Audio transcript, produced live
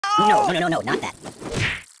No, not that.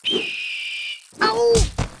 Oh!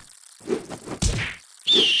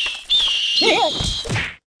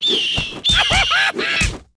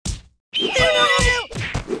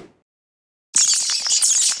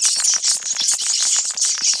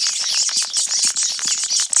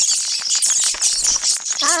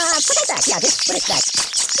 Put it back. Yeah, just put it back.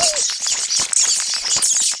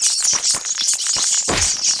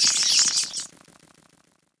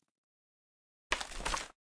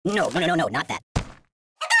 No, not that.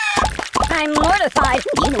 I'm mortified.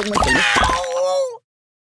 Do you know anyone famous? Oh!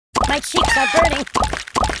 My cheeks are burning.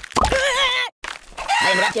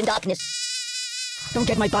 I am wrapped in darkness. Don't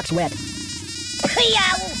get my box wet.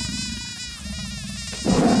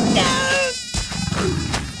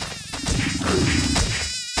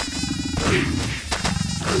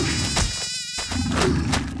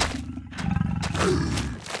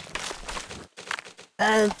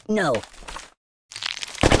 No.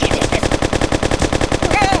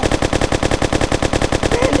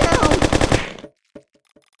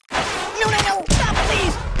 No, stop,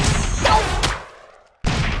 please! No!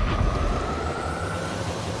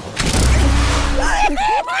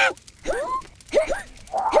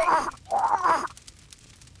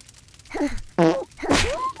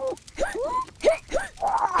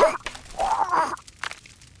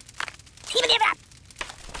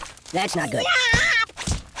 That's not good.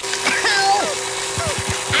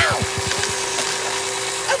 Ow!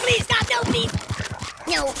 Oh, please, stop! No, please!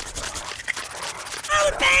 No! Oh,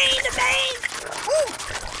 the pain! Ooh.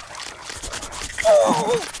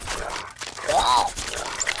 Oh! Oh!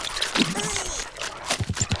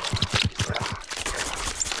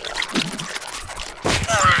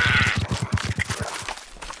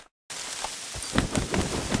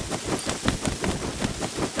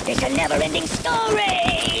 It's a never-ending story!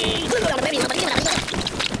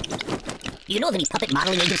 You know of any puppet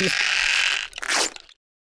modeling agencies?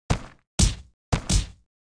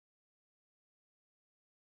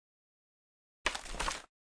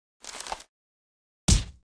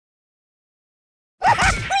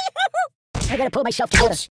 I gotta pull myself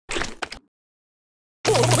together.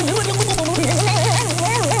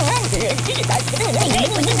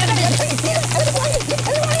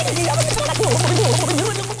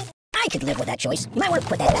 I could live with that choice. You might want to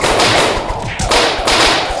put that back.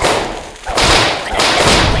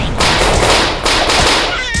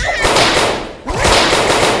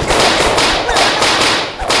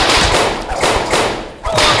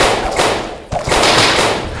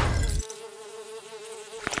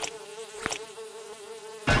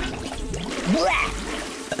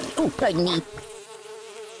 Oh, pardon me.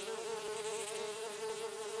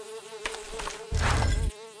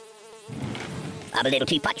 I'm a little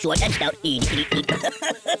teapot, short and stout.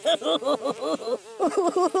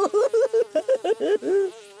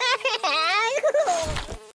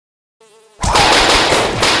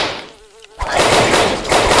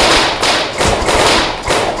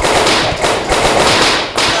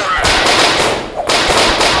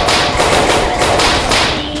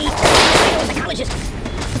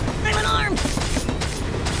 I'm unarmed!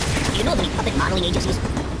 Do you know of any puppet modeling agencies?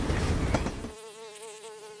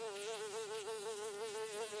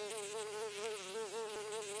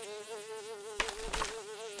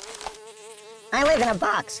 I live in a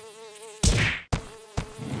box.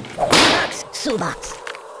 Box, shoebox.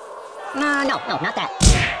 No, not that.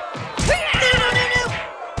 No.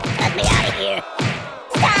 Let me out of here.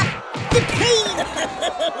 Stop the pain.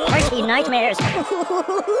 Party nightmares.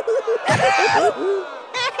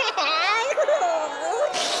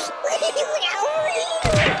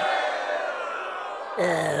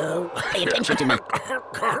 Pay attention to me.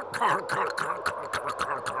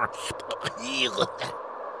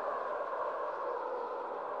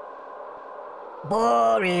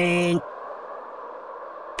 Boring.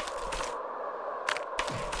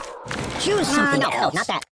 Choose something else. No, not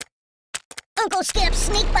that. Uncle Skip,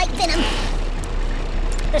 snake bite venom.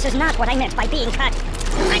 This is not what I meant by being cut.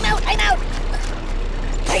 I'm out.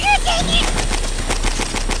 Dang it!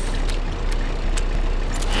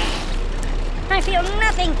 I feel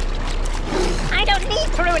nothing. I don't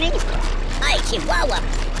need pruning. Hi, Chihuahua.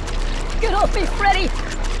 Get off me, Freddy.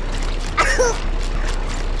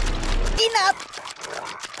 Enough.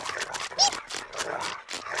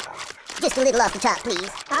 Just a little off the top, please.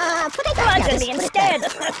 Put it back. Bludgeon me instead.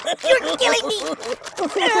 You're killing me.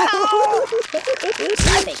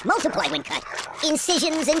 Starfish multiply when cut.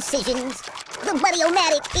 Incisions. The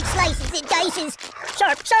Buddy-O-Matic, it slices, it dices.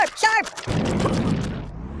 Sharp.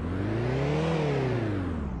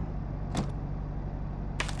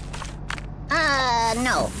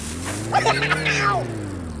 No.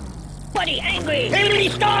 Buddy angry.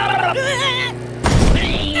 Stop! Got him.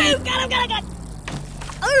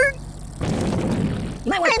 You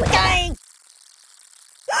might want to I'm dying.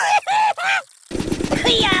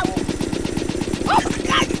 Oh,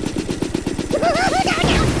 God.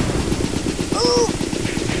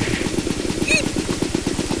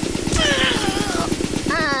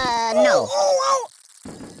 No.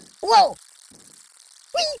 Whoa.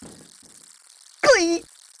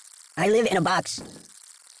 I live in a box.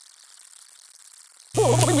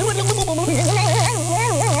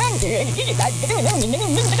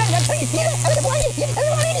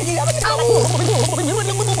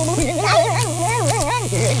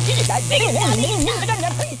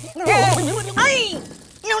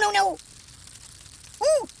 No.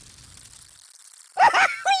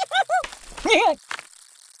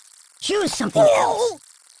 Choose something else.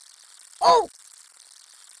 Oh!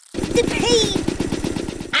 The pain!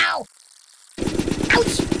 Ow!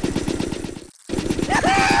 Ouch!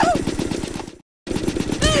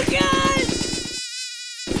 Oh, God!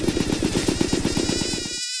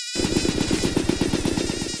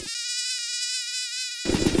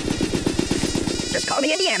 Just call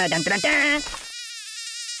me Indiana. Dun, dun, dun.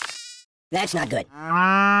 That's not good.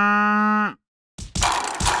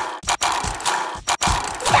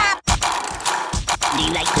 Stop! Do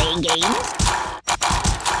you like playing games?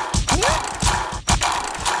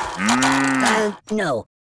 No.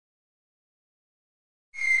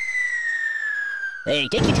 Hey,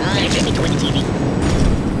 take your time. Take me toward the TV.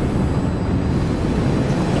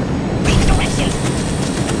 Read directions.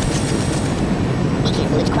 Be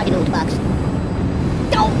careful, it's quite an old box.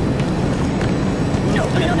 No,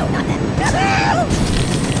 not that.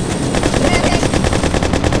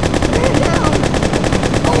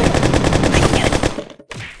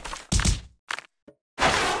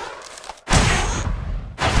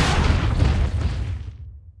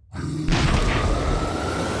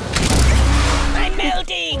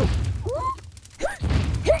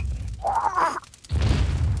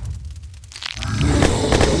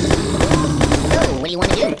 What do you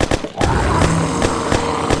want to do?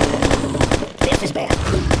 This is bad.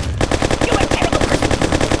 You're a terrible person.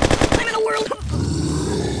 I'm in a world.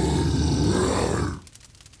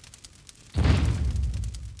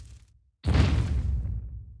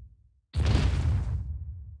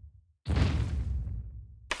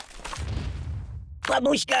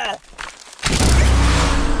 Babushka.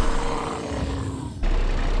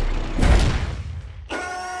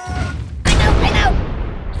 I'm out.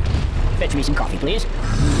 Fetch me some coffee, please.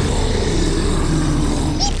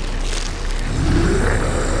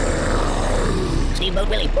 Steamboat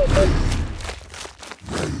Willie.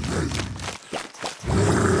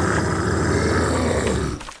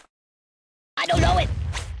 I don't know it.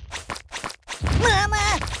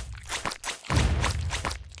 Mama!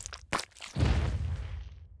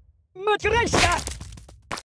 Matryoshka!